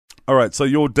All right, so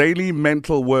your daily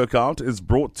mental workout is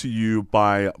brought to you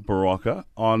by Baraka.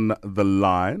 On the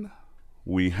line,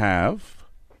 we have...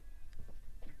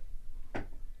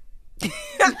 Is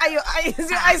your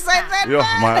eyesight that Yo,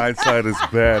 bad? my eyesight is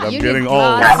bad. I'm You getting need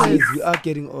old. glasses. You are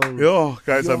getting old. Yo,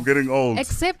 guys, I'm getting old.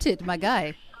 Accept it, my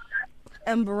guy.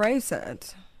 Embrace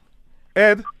it.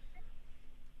 Ed?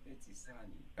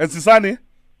 It's Isani?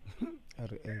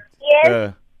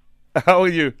 Yes, How are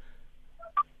you?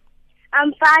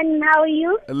 I'm fine. How are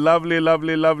you? Lovely,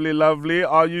 lovely, lovely, lovely.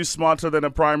 Are you smarter than a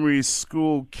primary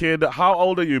school kid? How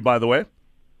old are you, by the way?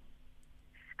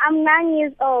 I'm 9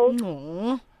 years old.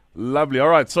 Aww. Lovely. All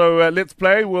right, so let's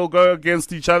play. We'll go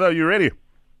against each other. Are you ready?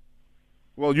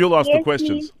 Well, you'll ask the Yes,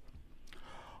 questions.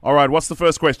 All right, what's the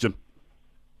first question?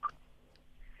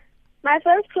 My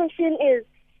first question is,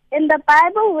 in the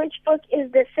Bible, which book is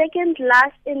the second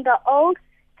last in the Old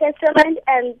Testament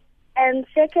and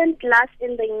second last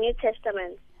in the New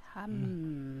Testament?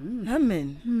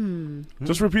 Amen.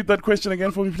 Just repeat that question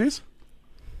again for me, please.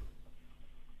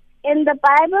 In the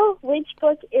Bible, which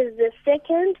book is the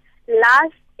second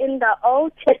last in the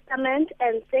Old Testament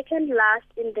and second last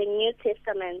in the New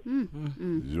Testament?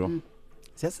 Yo.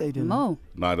 Just say them. Mo.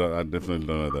 No, I definitely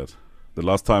don't know that. The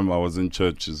last time I was in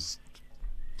church is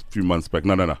a few months back.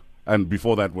 No. And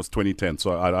before that was 2010,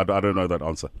 so I don't know that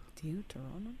answer.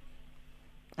 Deuteronomy?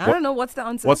 I don't know. What's the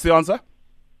answer? What's the answer?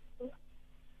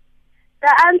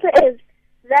 The answer is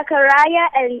Zechariah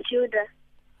and Judah.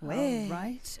 Where?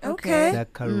 Right. Okay.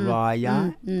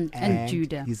 Zechariah And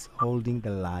Judah. He's holding the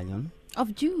lion.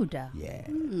 Of Judah. Yeah.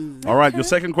 All right, your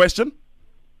second question.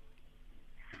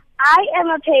 I am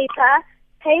a paper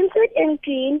painted in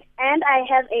green and I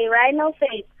have a rhino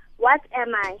face. What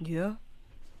am I? Yeah.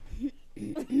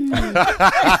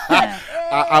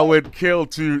 I would kill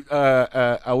to.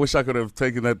 I wish I could have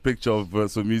taken that picture of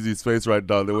Somizi's face right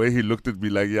now. The way he looked at me,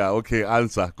 like, yeah, okay,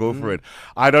 answer, go for it.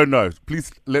 I don't know.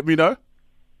 Please let me know.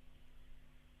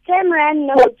 10 rand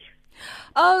notes.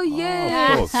 Oh,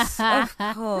 yeah. Of course. Of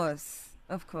course.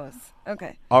 Of course.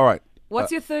 Okay. All right.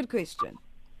 What's your third question?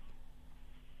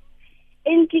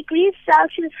 In degrees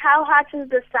Celsius, how hot is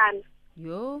the sun?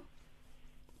 Yo.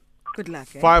 Good luck.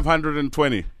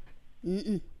 520.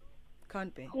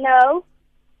 Can't be. No.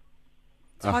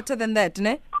 It's hotter than that,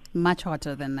 ne? Much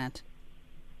hotter than that.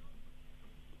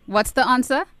 What's the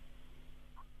answer?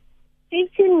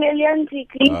 15 million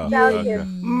degrees Celsius. Okay.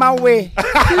 Mawe.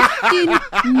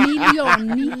 15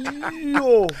 million.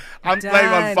 Yo. I'm playing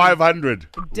on Done. 500.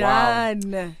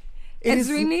 Done. It And is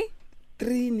Zrini?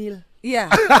 3-0. Yeah.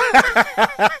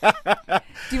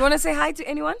 Do you want to say hi to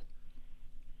anyone?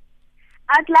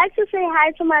 I'd like to say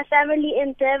hi to my family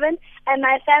in Devon and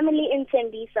my family in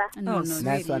Tembisa. No, no, sweet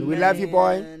Nice one. We love you,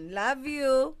 boy. man. Love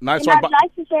you. Nice And one. I'd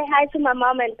like to say hi to my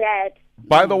mom and dad.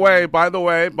 By the way,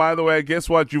 guess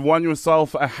what? You won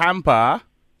yourself a hamper.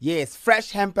 Yes,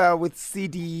 fresh hamper with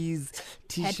CDs,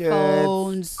 T-shirts,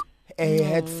 headphones.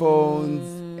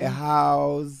 headphones, a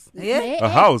house. Yeah? A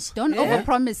house? Don't Yeah.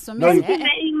 overpromise so No, much. you- Very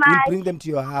We'll much. bring them to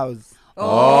your house.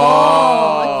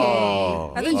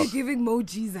 Oh, I think you're giving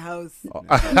Moji's house.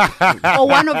 okay. Or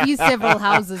one of you several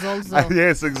houses also.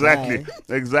 Yes, exactly.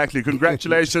 Exactly.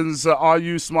 Congratulations. Are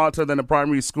you smarter than a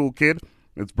primary school kid?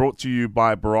 It's brought to you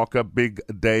by Baraka. Big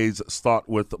days start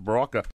with Baraka.